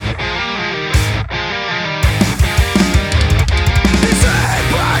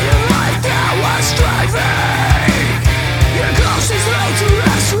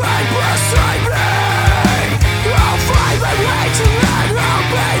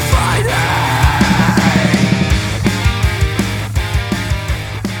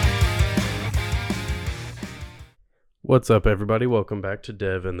What's up, everybody? Welcome back to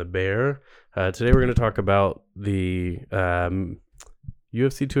Dev and the Bear. Today we're going to talk about the UFC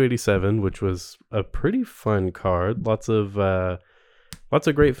 287, which was a pretty fun card. Lots of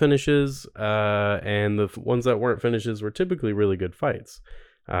great finishes, and the ones that weren't finishes were typically really good fights.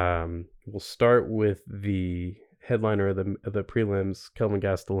 We'll start with the headliner of the prelims, Kelvin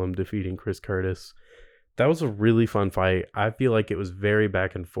Gastelum defeating Chris Curtis. That was a really fun fight. I feel like it was very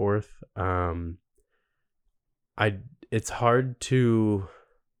back and forth. It's hard to.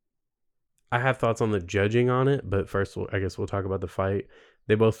 I have thoughts on the judging on it, but first, I guess we'll talk about the fight.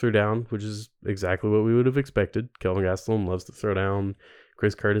 They both threw down, which is exactly what we would have expected. Kelvin Gastelum loves to throw down.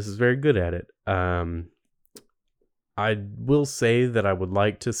 Chris Curtis is very good at it. I will say that I would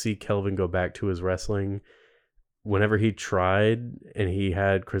like to see Kelvin go back to his wrestling. Whenever he tried and he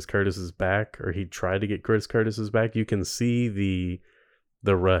had Chris Curtis's back, or he tried to get Chris Curtis's back, you can see the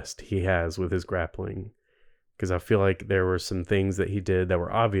rust he has with his grappling. Because I feel like there were some things that he did that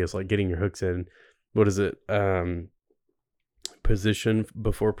were obvious, like getting your hooks in. What is it? Position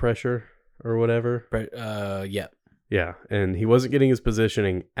before pressure or whatever. Yeah. Yeah, and he wasn't getting his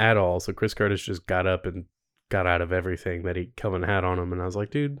positioning at all. So Chris Curtis just got up and got out of everything that Kelvin had on him. And I was like,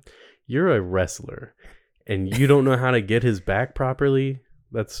 dude, you're a wrestler, and you don't know how to get his back properly.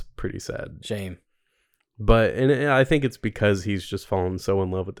 That's pretty sad. Shame. But and I think it's because he's just fallen so in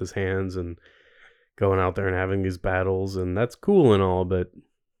love with his hands and going out there and having these battles, and that's cool and all, but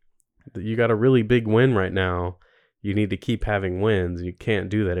you got a really big win right now. You need to keep having wins. You can't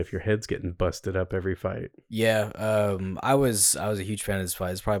do that if your head's getting busted up every fight. Yeah, I was a huge fan of this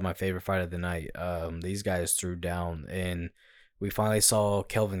fight. It's probably my favorite fight of the night. These guys threw down, and we finally saw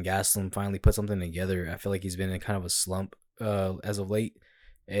Kelvin Gastelum finally put something together. I feel like he's been in kind of a slump as of late,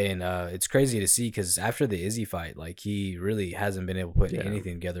 and it's crazy to see because after the Izzy fight, like he really hasn't been able to put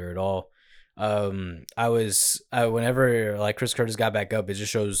anything together at all. Whenever like Chris Curtis got back up, it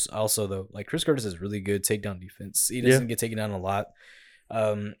just shows also though, like Chris Curtis is really good takedown defense. He doesn't get taken down a lot.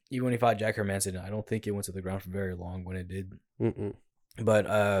 Even when he fought Jack Hermanson, I don't think it went to the ground for very long when it did.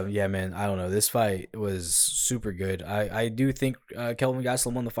 But yeah, man, I don't know. This fight was super good. I do think Kelvin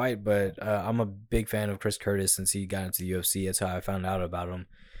Gastelum won the fight, but I'm a big fan of Chris Curtis since he got into the UFC. That's how I found out about him.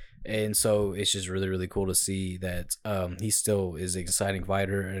 And so it's just really, really cool to see that he still is an exciting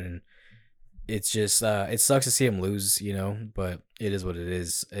fighter, and it's just it sucks to see him lose, but it is what it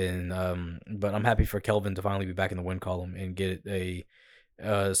is. And but I'm happy for Kelvin to finally be back in the win column and get a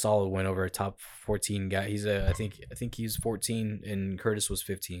solid win over a top 14 guy. I think he's 14 and Curtis was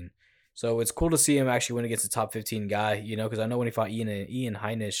 15. So it's cool to see him actually win against a top 15 guy, because I know when he fought Ian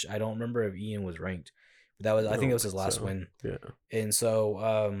Heinisch, I don't remember if Ian was ranked, but I think it was his last win. Yeah. And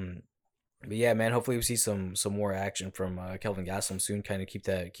so but yeah, man, hopefully we see some more action from Kelvin Gastelum soon, kind of keep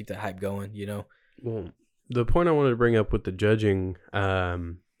that hype going, Well, the point I wanted to bring up with the judging,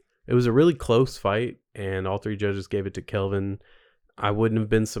 it was a really close fight, and all three judges gave it to Kelvin. I wouldn't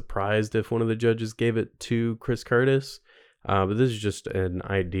have been surprised if one of the judges gave it to Chris Curtis, but this is just an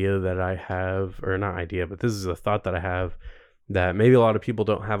idea that I have, or not idea, but this is a thought that I have, that maybe a lot of people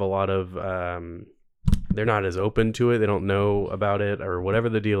don't have a lot of, they're not as open to it, they don't know about it, or whatever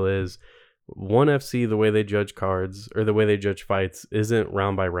the deal is. ONE FC, the way they judge cards or the way they judge fights isn't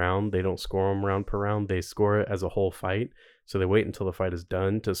round by round. They don't score them round per round. They score it as a whole fight. So they wait until the fight is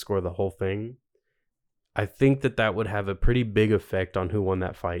done to score the whole thing. I think that would have a pretty big effect on who won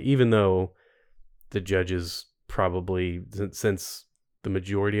that fight, even though the judges probably, since the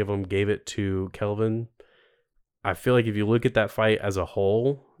majority of them gave it to Kelvin, I feel like if you look at that fight as a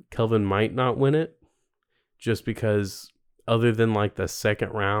whole, Kelvin might not win it, just because other than like the second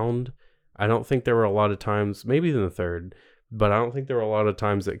round, I don't think there were a lot of times, maybe in the third, but I don't think there were a lot of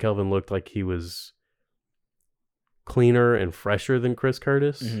times that Kelvin looked like he was cleaner and fresher than Chris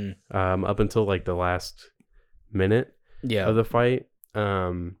Curtis, up until like the last minute of the fight.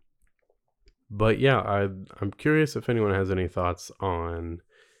 But yeah, I'm curious if anyone has any thoughts on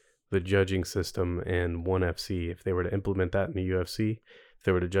the judging system and ONE FC, if they were to implement that in the UFC, if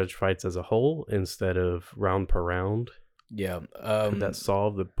they were to judge fights as a whole instead of round per round. Yeah. Could that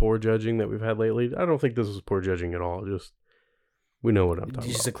solve the poor judging that we've had lately? I don't think this was poor judging at all. Just, we know what I'm talking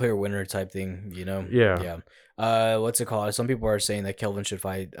about. Just a clear winner type thing, Yeah. What's it called? Some people are saying that Kelvin should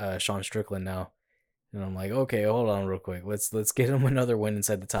fight Sean Strickland now. And I'm like, okay, hold on real quick. Let's get him another win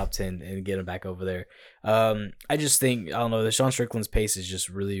inside the top 10 and get him back over there. I just think, I don't know, the Sean Strickland's pace is just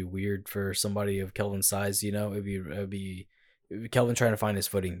really weird for somebody of Kelvin's size, It'd be Kelvin trying to find his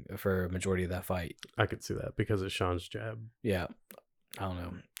footing for a majority of that fight. I could see that because of Sean's jab. Yeah. I don't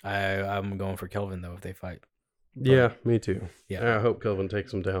know. I'm going for Kelvin, though, if they fight. Yeah, me too. Yeah. I hope Kelvin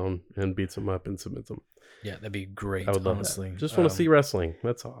takes him down and beats him up and submits him. Yeah, that'd be great. I would love honestly. that. Just want to see wrestling.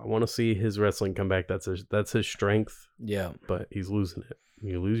 That's all. I want to see his wrestling come back. That's his strength. Yeah, but he's losing it.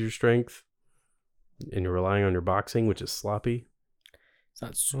 You lose your strength, and you're relying on your boxing, which is sloppy.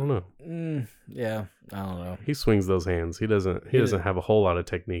 it's not. I don't know. Yeah, I don't know. He swings those hands. He doesn't have a whole lot of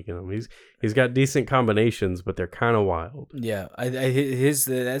technique in him. He's got decent combinations, but they're kind of wild. Yeah, that's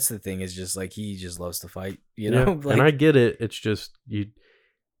the thing is just like he just loves to fight. You know, like, and I get it. It's just you.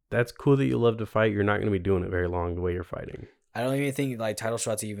 That's cool that you love to fight. You're not going to be doing it very long the way you're fighting. I don't even think like title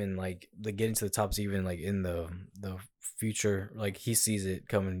shots even like the getting to the top's even like in the future. Like he sees it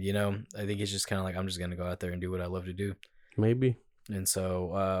coming. You know, I think he's just kind of like I'm just gonna go out there and do what I love to do. Maybe. And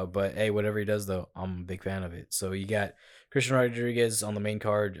so, but hey, whatever he does though, I'm a big fan of it. So you got Christian Rodriguez on the main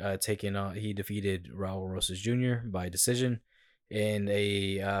card, he defeated Raul Rosas Jr. by decision. In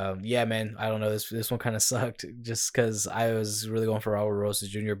a yeah, man, I don't know, this one kind of sucked just because I was really going for Raul Rosas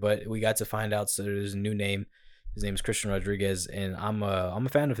Jr. But we got to find out so there's a new name. His name is Christian Rodriguez, and I'm a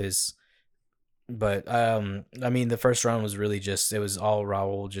fan of his. But I mean, the first round was really just it was all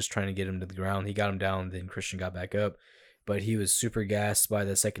Raul just trying to get him to the ground. He got him down, then Christian got back up. But he was super gassed by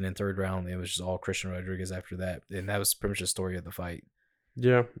the second and third round. It was just all Christian Rodriguez after that, and that was pretty much the story of the fight.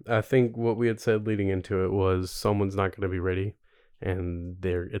 Yeah, I think what we had said leading into it was someone's not going to be ready, and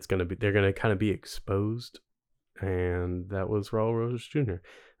they're going to kind of be exposed, and that was Raul Rosas Jr.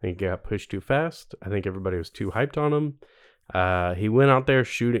 I think he got pushed too fast. I think everybody was too hyped on him. He went out there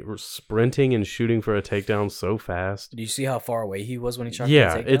sprinting and shooting for a takedown so fast. Do you see how far away he was when he shot?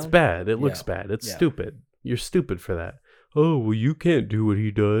 Yeah, it's bad. It looks bad. It's stupid. You're stupid for that. Oh, well, you can't do what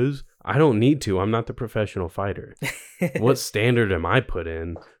he does. I don't need to. I'm not the professional fighter. What standard am I put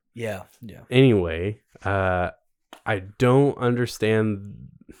in? Yeah. Anyway, I don't understand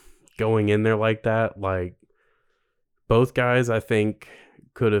going in there like that. Like, both guys, I think,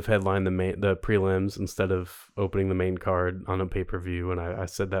 could have headlined the prelims instead of opening the main card on a pay-per-view, and I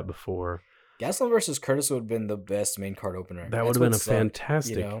said that before. Gastelum versus Curtis would have been the best main card opener. That would have been a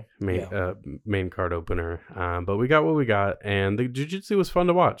fantastic main card opener. But we got what we got, and the jiu-jitsu was fun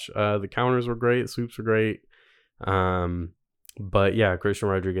to watch. The counters were great, sweeps were great. But yeah, Christian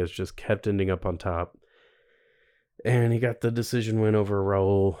Rodriguez just kept ending up on top, and he got the decision win over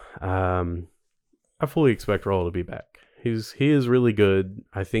Raul. I fully expect Raul to be back. He is really good.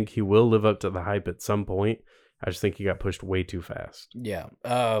 I think he will live up to the hype at some point. I just think he got pushed way too fast. Yeah.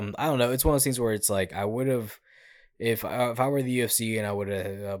 I don't know. It's one of those things where it's like I would have, if I were the UFC and I would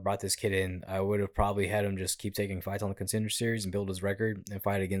have brought this kid in, I would have probably had him just keep taking fights on the Contender Series and build his record and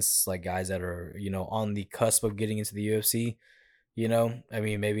fight against like guys that are, you know, on the cusp of getting into the UFC. You know, I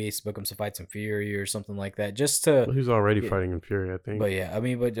mean, maybe he's book him some fights in Fury or something like that, just to. Well, he's already fighting in Fury, I think. But yeah, I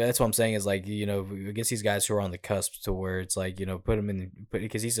mean, but that's what I'm saying is like, you know, against these guys who are on the cusp to where it's like, you know, put him in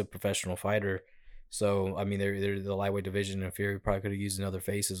because he's a professional fighter. So, I mean, they're the lightweight division, and Fury probably could have used another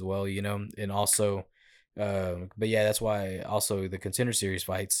face as well, you know? And also, but yeah, that's why also the Contender Series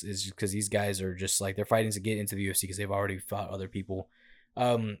fights is because these guys are just like, they're fighting to get into the UFC because they've already fought other people.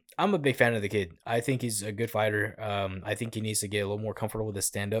 I'm a big fan of the kid. I think he's a good fighter. I think he needs to get a little more comfortable with his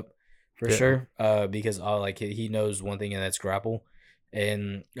stand-up for sure, because like he knows one thing, and that's grapple.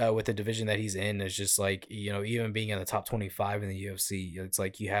 And with the division that he's in, it's just like, you know, even being in the top 25 in the UFC, it's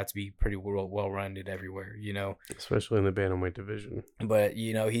like you have to be pretty well-rounded everywhere, you know, especially in the bantamweight division. But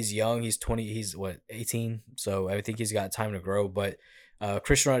you know, he's young. He's 20. He's 18. So I think he's got time to grow. But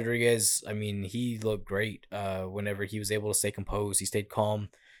Christian Rodriguez, I mean, he looked great. Whenever he was able to stay composed, he stayed calm.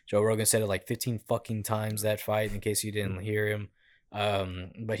 Joe Rogan said it like 15 fucking times that fight. In case you didn't hear him.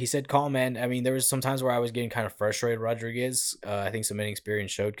 But he said calm, man. I mean, there was some times where I was getting kind of frustrated with Rodriguez. I think some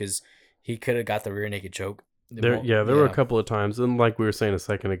inexperience showed because he could have got the rear naked choke. There were a couple of times, and like we were saying a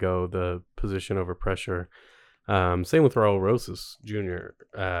second ago, the position over pressure. Same with Raul Rosas Jr.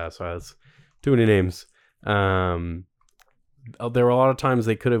 So that's too many names. There were a lot of times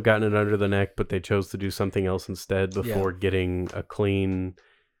they could have gotten it under the neck, but they chose to do something else instead before getting a clean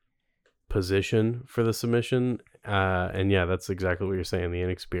position for the submission. And yeah, that's exactly what you're saying, the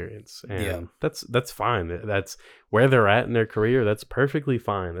inexperience. And that's fine. That's where they're at in their career. That's perfectly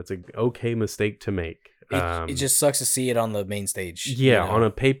fine. That's an okay mistake to make. It just sucks to see it on the main stage. Yeah, you know? On a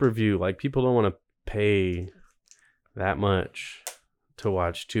pay-per-view. Like, people don't want to pay that much to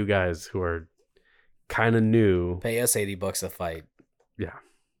watch two guys who are kind of new. Pay us $80 a fight. Yeah.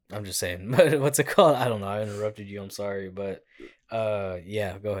 I'm just saying. But what's it called? I don't know. I interrupted you. I'm sorry. But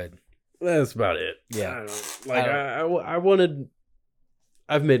yeah, go ahead. That's about it. Yeah. I wanted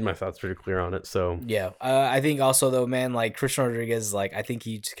I've made my thoughts pretty clear on it. So Yeah, I think also though, man, like Christian Rodriguez, like I think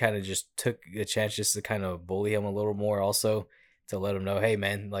he kind of just took a chance just to kind of bully him a little more, also to let him know, hey,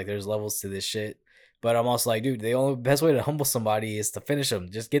 man, like there's levels to this shit. But I'm also like, dude, the only best way to humble somebody is to finish them.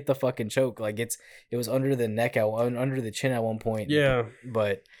 Just get the fucking choke. Like it was under the neck under the chin at one point. yeah,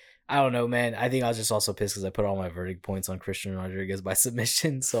 but I don't know, man. I think I was just also pissed because I put all my verdict points on Christian Rodriguez by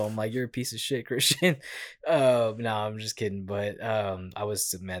submission. So I'm like, you're a piece of shit, Christian. No, I'm just kidding. But I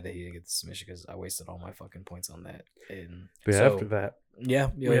was mad that he didn't get the submission because I wasted all my fucking points on that. And but so, after that, yeah,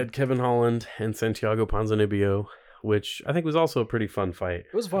 we had Kevin Holland and Santiago Ponzinibbio, which I think was also a pretty fun fight.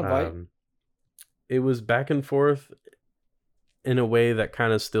 It was a fun fight. It was back and forth in a way that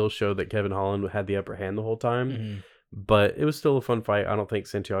kind of still showed that Kevin Holland had the upper hand the whole time. Mm-hmm. But it was still a fun fight. I don't think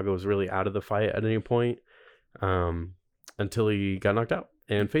Santiago was really out of the fight at any point until he got knocked out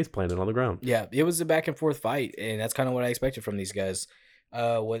and face planted on the ground. Yeah, it was a back and forth fight, and that's kind of what I expected from these guys.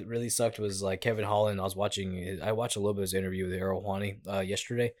 What really sucked was like Kevin Holland. I watched a little bit of his interview with Errol Hwani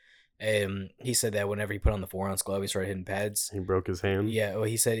yesterday, and he said that whenever he put on the 4-ounce glove, he started hitting pads. He broke his hand. Yeah, well,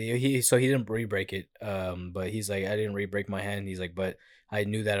 he said he didn't re-break it. But he's like, I didn't re-break my hand. He's like, but I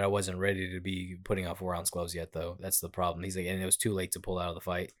knew that I wasn't ready to be putting on 4-ounce gloves yet, though. That's the problem. He's like, and it was too late to pull out of the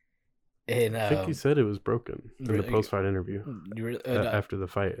fight. And I think he said it was broken in the post-fight interview after the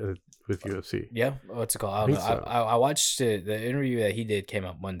fight with UFC. Yeah, what's it called? I don't know. I watched it. The interview that he did came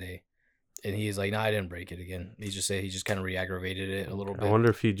out Monday, and he's like, "No, I didn't break it again." He just said he just kind of re-aggravated it a little bit. I wonder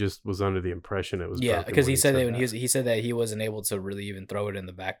if he just was under the impression it was. Yeah, because he said that when he said that he wasn't able to really even throw it in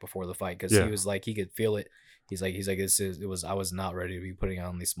the back before the fight because he was like he could feel it. He's like I was not ready to be putting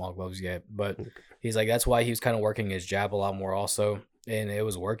on these small gloves yet, but he's like that's why he was kind of working his jab a lot more also, and it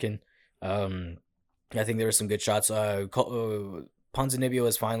was working. I think there were some good shots. Ponzinibbio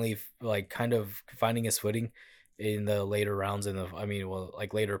is finally like kind of finding his footing in the later rounds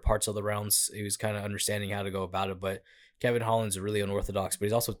like later parts of the rounds. He was kind of understanding how to go about it, but Kevin Holland's really unorthodox, but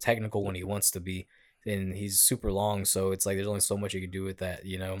he's also technical when he wants to be, and he's super long, so it's like there's only so much you can do with that,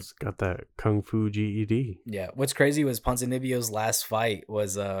 you know. He's got that kung fu GED. Yeah, what's crazy was Ponzinibbio's last fight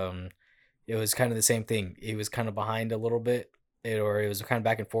was it was kind of the same thing. He was kind of behind a little bit. It was kind of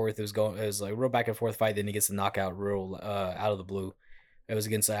back and forth. It was like a real back and forth fight. Then he gets the knockout real out of the blue. It was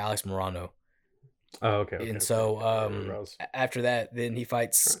against Alex Morano. Oh, okay. And so after that, then he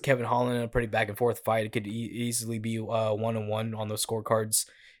fights Kevin Holland in a pretty back and forth fight. It could easily be 1-1 on those scorecards,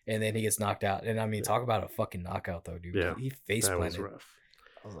 and then he gets knocked out. And I mean, talk about a fucking knockout though, dude. Yeah, he face planted. That was rough.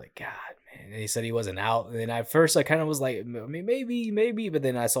 I was like, God, man. And he said he wasn't out. And then at first, I kind of was like, I mean, maybe. But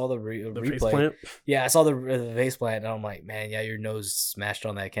then I saw the replay. Yeah, I saw the face plant, and I'm like, man, yeah, your nose smashed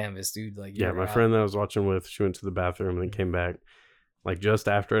on that canvas, dude. Like, yeah, my friend that I was watching with, she went to the bathroom and then came back. Like just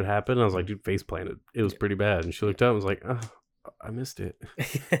after it happened, I was like, dude, face planted. It was pretty bad. And she looked up and was like, oh, I missed it.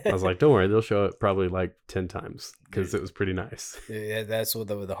 I was like, don't worry, they'll show it probably like 10 times because it was pretty nice. Yeah, that's what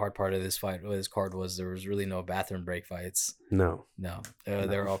the hard part of this fight, this card was. There was really no bathroom break fights. No.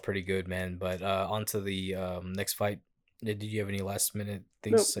 They're all pretty good, man. But on to the next fight. Did you have any last minute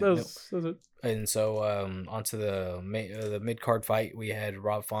things? Nope, that was it. And so onto the mid card fight, we had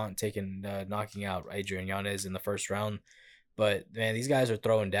Rob Font knocking out Adrian Yanez in the first round. But man, these guys are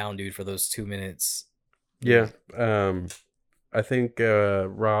throwing down, dude, for those 2 minutes. Yeah. I think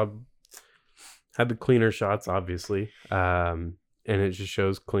Rob had the cleaner shots, obviously, and it just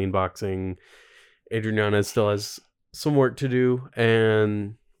shows clean boxing. Adrian Yanez still has some work to do,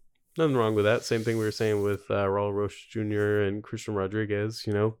 and nothing wrong with that. Same thing we were saying with Raul Rocha Jr. and Christian Rodriguez.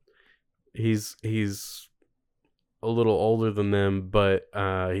 You know, he's a little older than them, but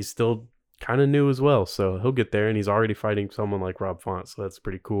he's still kind of new as well, so he'll get there, and he's already fighting someone like Rob Font, so that's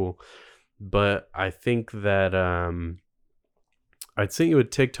pretty cool. But I think that I'd sent you a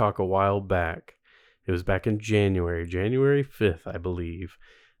TikTok a while back. It was back in January 5th, I believe,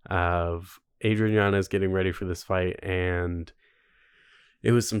 of Adrian Yanez getting ready for this fight, and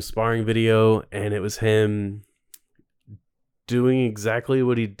it was some sparring video, and it was him doing exactly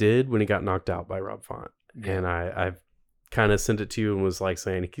what he did when he got knocked out by Rob Font. Yeah. And I've kind of sent it to you and was like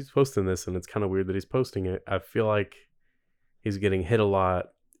saying he keeps posting this, and it's kind of weird that he's posting it. I feel like he's getting hit a lot,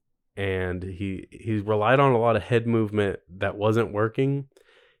 and he relied on a lot of head movement that wasn't working.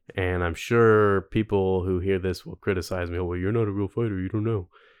 And I'm sure people who hear this will criticize me. Oh, well, you're not a real fighter. You don't know.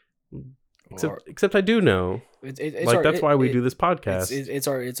 Except I do know. That's why we do this podcast. It's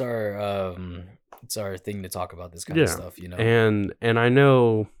our thing to talk about this kind of stuff, you know. And I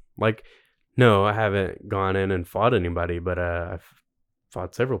know, like, no, I haven't gone in and fought anybody, but I've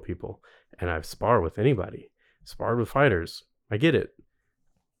fought several people, and I've sparred with anybody, sparred with fighters. I get it.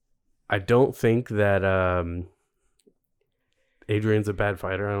 I don't think that Adrian's a bad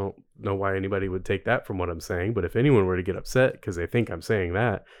fighter. I don't know why anybody would take that from what I'm saying, but if anyone were to get upset because they think I'm saying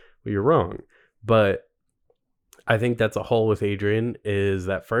that, well, you're wrong. But I think that's a hole with Adrian is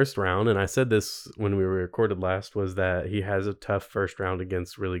that first round, and I said this when we recorded last, was that he has a tough first round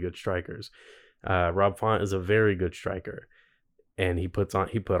against really good strikers. Rob Font is a very good striker, and he put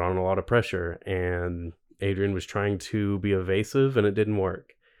on a lot of pressure, and Adrian was trying to be evasive, and it didn't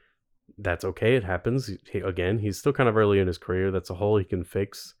work. That's okay. It happens. He's still kind of early in his career. That's a hole he can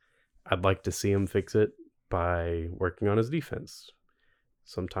fix. I'd like to see him fix it by working on his defense.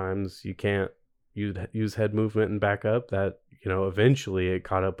 Sometimes you can't use head movement and back up. That, eventually it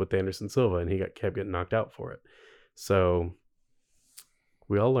caught up with Anderson Silva, and he kept getting knocked out for it. So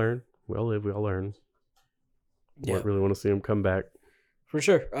we all learn. We all live. We all learn. Yeah. I really want to see him come back. For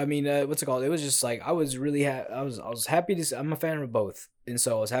sure. I mean, what's it called? It was just like I was really I was happy to see, I'm a fan of both, and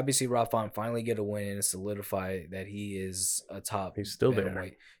so I was happy to see Rob Font finally get a win and solidify that he is a top. He's still there.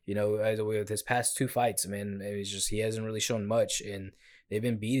 Weight. With his past 2 fights, man, it was just he hasn't really shown much, and they've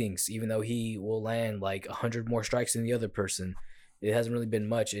been beatings. Even though he will land like 100 more strikes than the other person, it hasn't really been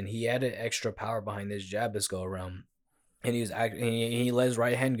much, and he added extra power behind this jab this go around, and he let his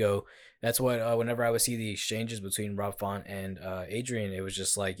right hand go. That's what whenever I would see the exchanges between Rob Font and Adrian, it was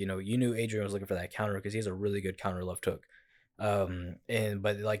just like, you knew Adrian was looking for that counter because he has a really good counter left hook.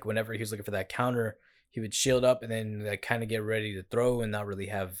 But like whenever he was looking for that counter, he would shield up and then like kind of get ready to throw and not really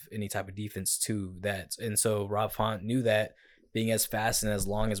have any type of defense to that. And so Rob Font knew that, being as fast and as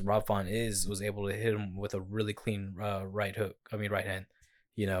long as Rob Font was able to hit him with a really clean right hand.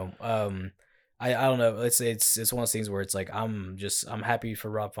 I don't know. Let's say it's one of those things where it's like I'm happy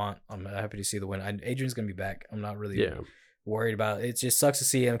for Rob Font. I'm happy to see the win. Adrian's gonna be back. I'm not really worried about it. It just sucks to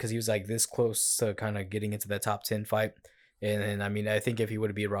see him because he was like this close to kind of getting into that top 10 fight. And I mean, I think if he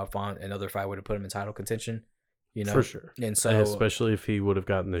would have beat Rob Font, another fight would have put him in title contention. For sure. And so, especially if he would have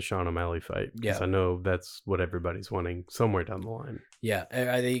gotten the Sean O'Malley fight, because I know that's what everybody's wanting somewhere down the line. Yeah,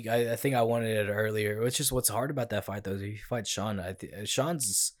 I think I wanted it earlier. It's just what's hard about that fight though is if he fights Sean,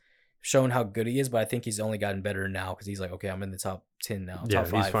 Sean's shown how good he is, but I think he's only gotten better now because he's like, okay, I'm in the top 10 now. Yeah,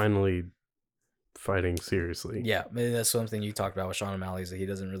 top 5. He's finally fighting seriously. Yeah, maybe that's something you talked about with Sean O'Malley, is that he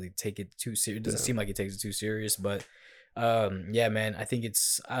doesn't really take it too serious. It doesn't seem like he takes it too serious, but yeah, man, I think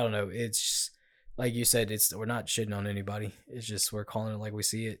I don't know. It's just, like you said, we're not shitting on anybody. It's just we're calling it like we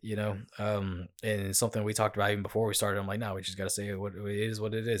see it, and it's something we talked about even before we started. I'm like, no, we just got to say it is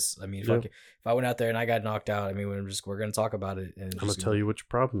what it is. I mean, if I went out there and I got knocked out, I mean, we're going to talk about it. And I'm going to tell you what your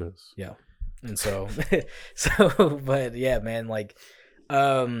problem is. Yeah. And so, but yeah, man, like,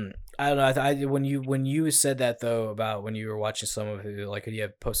 I don't know. When you said that though, about when you were watching some of his, like you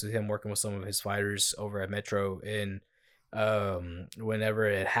had posted him working with some of his fighters over at Metro, and whenever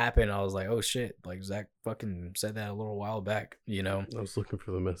it happened, I was like, oh shit, like Zach fucking said that a little while back, I was looking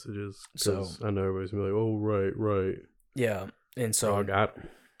for the messages, so I know everybody's gonna be like, oh right. Yeah. And so I got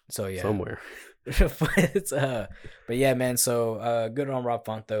somewhere. But yeah, man, so good on Rob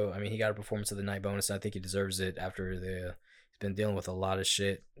Font though. I mean, he got a performance of the night bonus, and I think he deserves it after he's been dealing with a lot of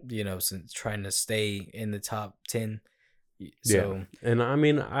shit, since trying to stay in the top 10. So, yeah. And I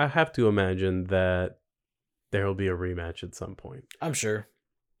mean, I have to imagine that there will be a rematch at some point. I'm sure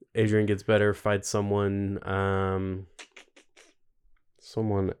Adrian gets better, fights someone else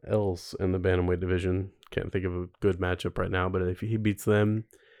in the bantamweight division. Can't think of a good matchup right now, but if he beats them,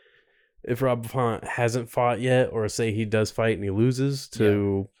 if Rob Font hasn't fought yet, or say he does fight and he loses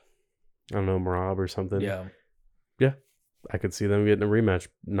to, I don't know, Marab or something. Yeah, I could see them getting a rematch.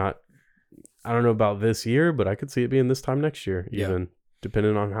 I don't know about this year, but I could see it being this time next year, even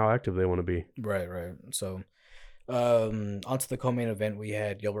depending on how active they want to be. Right. So, onto the co-main event, we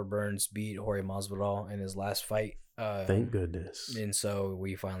had Gilbert Burns beat Jorge Masvidal in his last fight. Thank goodness. And so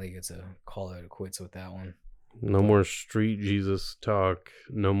we finally get to call it quits with that one. No more street Jesus talk.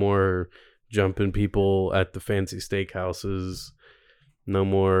 No more jumping people at the fancy steakhouses. No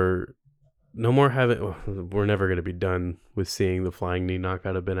more having. We're never going to be done with seeing the flying knee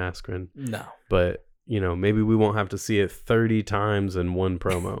knockout of Ben Askren. No. But, maybe we won't have to see it 30 times in one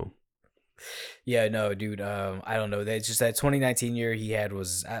promo. Yeah, no, dude. I don't know. It's just that 2019 year he had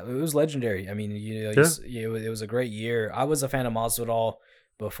was legendary. I mean, it was a great year. I was a fan of Masvidal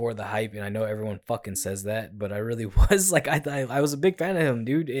before the hype, and I know everyone fucking says that, but I really was like, I was a big fan of him,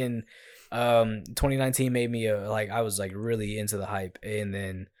 dude. And 2019 made me I was like really into the hype, and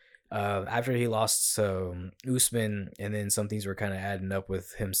then after he lost to Usman, and then some things were kind of adding up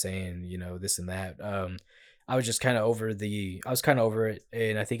with him saying this and that. I was just kind of over it,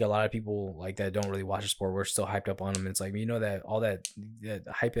 and I think a lot of people like that don't really watch the sport. We're still hyped up on him. And it's like, that all that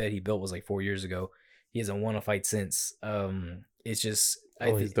hype that he built was like 4 years ago, He hasn't won a fight since. It's just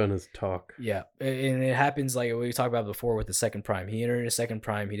all he's done is talk. Yeah, and it happens like we talked about before with the second prime. He entered his second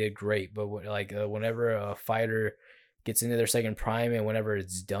prime, he did great, but whenever a fighter gets into their second prime and whenever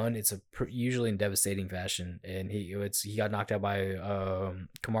it's done, it's usually in devastating fashion. And he got knocked out by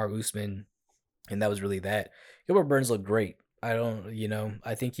Kamaru Usman, and that was really that. Gilbert Burns looked great.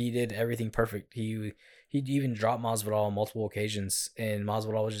 I think he did everything perfect. He even dropped Masvidal on multiple occasions, and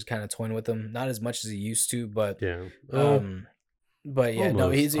Masvidal was just kind of toying with him, not as much as he used to, but yeah. But yeah,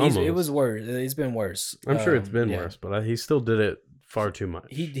 no, it was worse. It's been worse. I'm sure it's been worse, but he still did it far too much.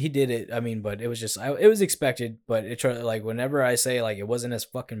 He did it. I mean, but it was just it was expected. But it like whenever I say like it wasn't as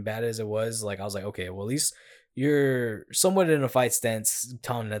fucking bad as it was, like I was like, okay, well at least you're somewhat in a fight stance,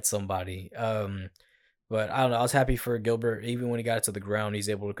 taunting at somebody. But I don't know. I was happy for Gilbert. Even when he got to the ground, he's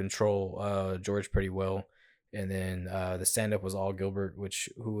able to control George pretty well. And then the stand up was all Gilbert, which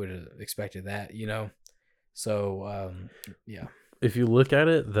who would have expected that, you know? So yeah. If you look at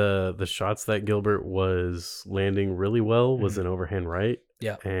it, the shots that Gilbert was landing really well was an overhand right.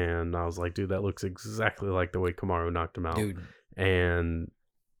 Yeah. And I was like, dude, that looks exactly like the way Kamaru knocked him out. Dude. And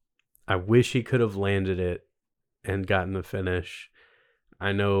I wish he could have landed it and gotten the finish.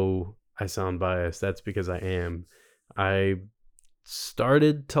 I know I sound biased. That's because I am. I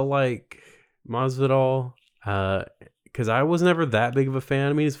started to like Masvidal because I was never that big of a fan.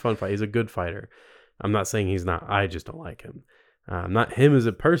 I mean, he's a fun fight. He's a good fighter. I'm not saying he's not. I just don't like him. Not him as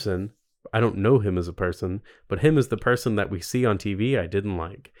a person. I don't know him as a person, but him as the person that we see on TV, I didn't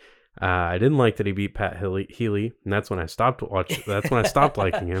like. I didn't like that he beat Pat Healy, and that's when I stopped watching. That's when I stopped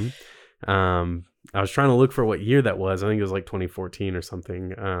liking him. I was trying to look for what year that was. I think it was like 2014 or something.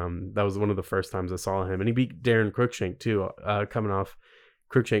 That was one of the first times I saw him, and he beat Darren Cruikshank too. Coming off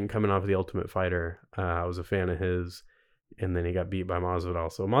The Ultimate Fighter, I was a fan of his. And then he got beat by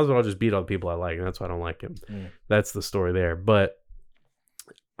Masvidal. So Masvidal just beat all the people I like, and that's why I don't like him. That's the story there. But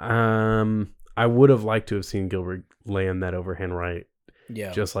I would have liked to have seen Gilbert land that overhand right,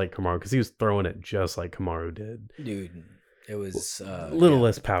 just like Kamaru, because he was throwing it just like Kamaru did. Dude, it was a little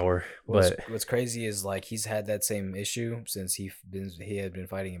less power. But what's crazy is like he's had that same issue since he had been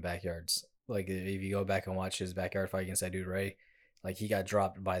fighting in backyards. Like if you go back and watch his backyard fight against that dude Ray, like he got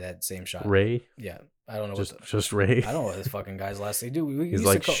dropped by that same shot. Ray? Yeah. I don't know. Just Ray? I don't know what this fucking guy's last name. Dude, he's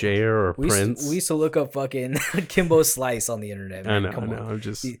like Cher or Prince. We used to look up fucking Kimbo Slice on the internet. Man. I know. I'm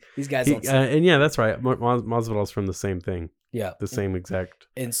just... These guys don't... and yeah, that's right. Masvidal's from the same thing. Yeah. The same exact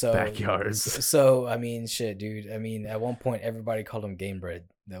backyards. So, I mean, shit, dude. I mean, at one point, everybody called him Game Bread.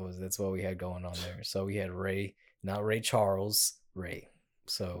 That's what we had going on there. So we had Ray, not Ray Charles, Ray.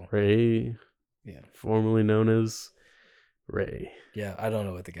 So... Ray. Yeah. Formerly known as... Ray. Yeah, I don't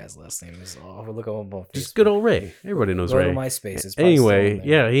know what the guy's last name is. I'll look up on both. Just good old Ray. Everybody knows Ray. Go to MySpace. It's anyway,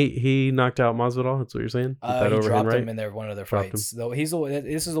 yeah, he knocked out Masvidal. That's what you're saying. He dropped him in one of their fights. Though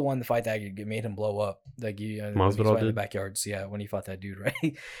this is the fight that made him blow up. Like Masvidal did in the backyards. Yeah, when he fought that dude Ray.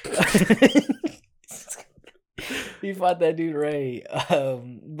 He fought that dude Ray.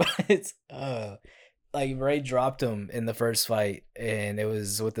 But like Ray dropped him in the first fight, and it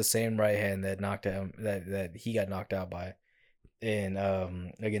was with the same right hand that knocked him that he got knocked out by. And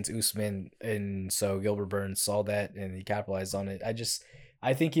against Usman, and so Gilbert Burns saw that and he capitalized on it.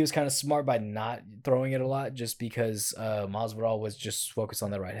 I think he was kind of smart by not throwing it a lot, just because Masvidal was just focused on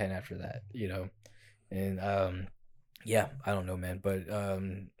the right hand after that, you know. And yeah, I don't know, man, but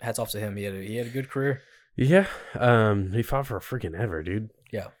hats off to him. He had a good career. Yeah, he fought for freaking ever, dude.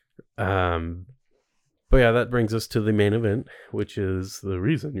 Yeah. But yeah, that brings us to the main event, which is the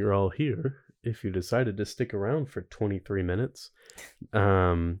reason you're all here. If you decided to stick around for 23 minutes,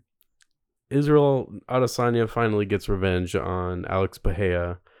 Israel Adesanya finally gets revenge on Alex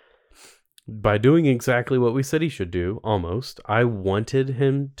Bahia by doing exactly what we said he should do, almost. I wanted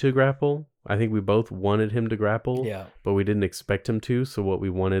him to grapple. I think we both wanted him to grapple, yeah, but we didn't expect him to. So what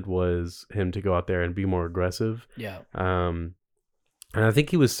we wanted was him to go out there and be more aggressive. Yeah. And I think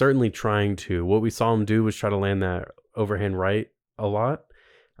he was certainly trying to. What we saw him do was try to land that overhand right a lot.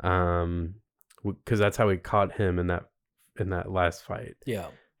 Because that's how he caught him in that last fight. Yeah.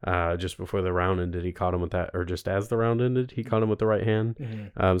 Just before the round ended, he caught him with that, or just as the round ended, he caught him with the right hand.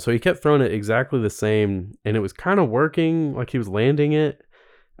 Mm-hmm. So he kept throwing it exactly the same, and it was kind of working, like he was landing it.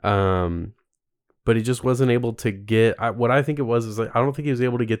 But he just wasn't able to get. What I think it was is like I don't think he was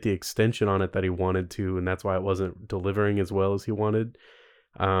able to get the extension on it that he wanted to, and that's why it wasn't delivering as well as he wanted.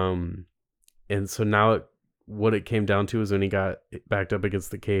 And so now what it came down to is when he got backed up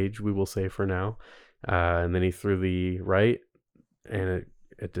against the cage, we will say for now, and then he threw the right, and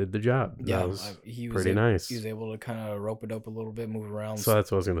it did the job. Yeah, that was he was pretty nice. He was able to kind of rope it up a little bit, move around. So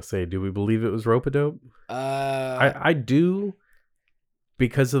that's what I was gonna say. Do we believe it was rope-a-dope? Uh, I do,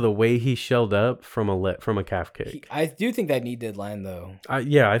 because of the way he shelled up from a calf kick. I do think that knee did land though.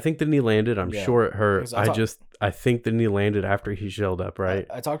 I think the knee landed. I'm sure it hurt. I think the knee landed after he shelled up, right?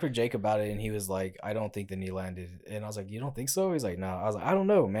 I talked to Jake about it, and he was like, "I don't think the knee landed." And I was like, "You don't think so?" He's like, "No." I was like, "I don't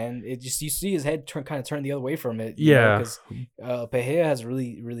know, man. It just you see his head kind of turn the other way from it." Yeah, because Pereira has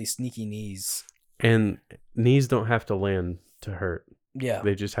really really sneaky knees, and knees don't have to land to hurt. Yeah,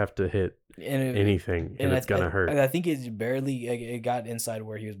 they just have to hit anything, and it's gonna hurt. And I think it barely it got inside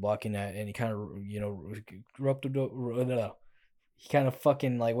where he was blocking at, and he kind of he kind of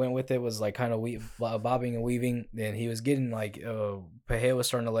fucking like went with it, was like kind of bobbing and weaving. Then he was getting like Pereira was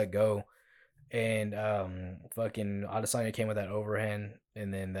starting to let go, and fucking Adesanya came with that overhand,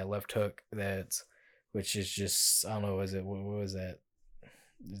 and then that left hook which is just, I don't know, what was that?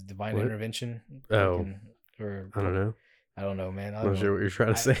 Divine intervention? Oh, or I don't know. I don't know, man. I'm not sure what you're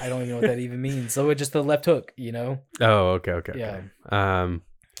trying to say. I don't even know what that even means. So it's just the left hook, Oh, okay. Yeah.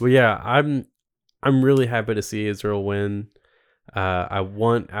 Well, yeah, I'm really happy to see Israel win. I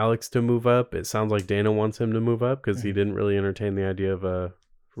want Alex to move up. It sounds like Dana wants him to move up because he didn't really entertain the idea of a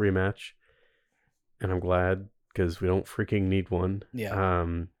rematch, and I'm glad because we don't freaking need one. Yeah.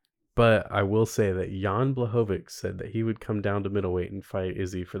 But I will say that Jan Blachowicz said that he would come down to middleweight and fight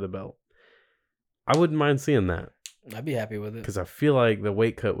Izzy for the belt. I wouldn't mind seeing that. I'd be happy with it because I feel like the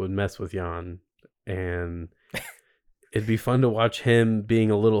weight cut would mess with Jan, and it'd be fun to watch him being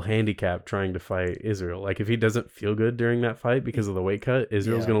a little handicapped trying to fight Israel. Like if he doesn't feel good during that fight because of the weight cut,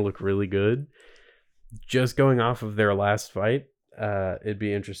 Israel's going to look really good. Just going off of their last fight, it'd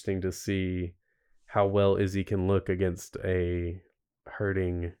be interesting to see how well Izzy can look against a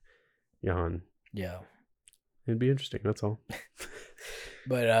hurting Jan. Yeah. It'd be interesting. That's all.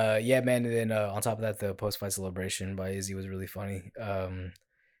 But yeah, man. And then on top of that, the post-fight celebration by Izzy was really funny.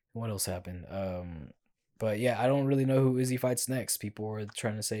 What else happened? But yeah, I don't really know who Izzy fights next. People were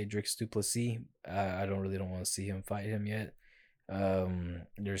trying to say Drix du Plessis. I don't want to see him fight him yet.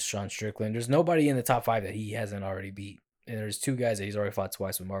 There's Sean Strickland. There's nobody in the top 5 that he hasn't already beat. And there's 2 guys that he's already fought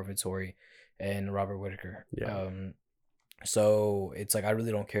twice with, Marvin Vettori and Robert Whittaker. Yeah. So it's like I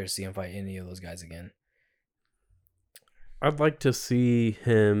really don't care to see him fight any of those guys again. I'd like to see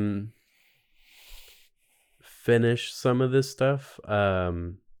him finish some of this stuff.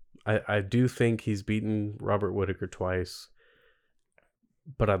 I do think he's beaten Robert Whittaker twice,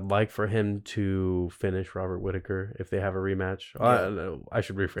 but I'd like for him to finish Robert Whittaker if they have a rematch. Yeah. I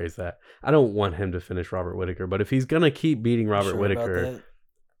should rephrase that. I don't want him to finish Robert Whittaker, but if he's going to keep beating Robert Whittaker...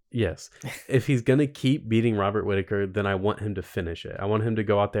 Yes. If he's going to keep beating Robert Whittaker, then I want him to finish it. I want him to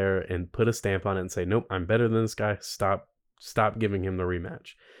go out there and put a stamp on it and say, nope, I'm better than this guy. Stop giving him the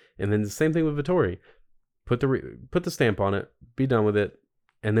rematch. And then the same thing with Vettori. Put the stamp on it, be done with it,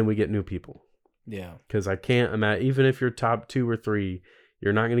 and then we get new people. Yeah. Because I can't imagine, even if you're top 2 or 3,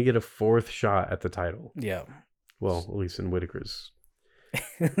 you're not going to get a 4th shot at the title. Yeah. Well, at least in Whittaker's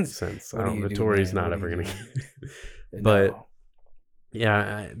sense. Vettori's not ever going to get But... No.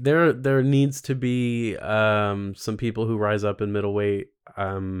 Yeah, there needs to be some people who rise up in middleweight.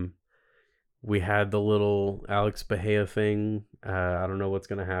 We had the little Alex Pereira thing. I don't know what's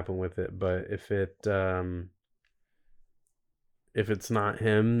going to happen with it, but if it's not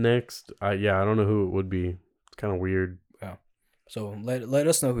him next, I don't know who it would be. It's kind of weird. Yeah. So let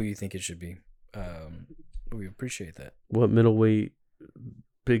us know who you think it should be. We appreciate that. What middleweight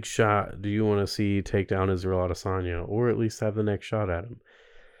big shot do you want to see take down Israel Adesanya, or at least have the next shot at him?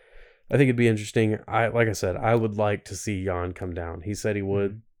 I think it'd be interesting. Like I said, I would like to see Jan come down. He said he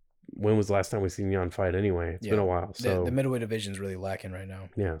would. Mm-hmm. When was the last time we seen Jan fight anyway? It's been a while. So the middleweight division is really lacking right now.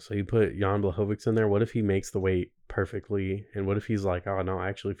 Yeah, so you put Jan Blachowicz in there. What if he makes the weight perfectly? And what if he's like, oh no, I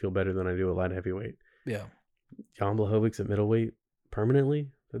actually feel better than I do at light heavyweight? Yeah. Jan Blachowicz at middleweight permanently?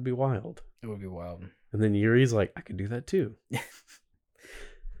 That'd be wild. It would be wild. And then Yuri's like, I could do that too.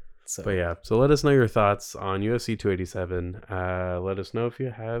 But yeah, so let us know your thoughts on UFC 287. Let us know if you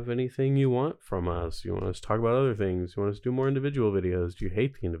have anything you want from us. You want us to talk about other things. You want us to do more individual videos. Do you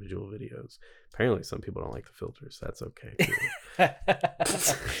hate the individual videos? Apparently some people don't like the filters. That's okay too.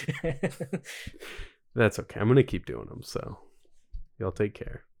 That's okay. I'm going to keep doing them. So y'all take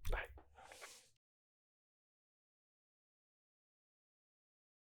care.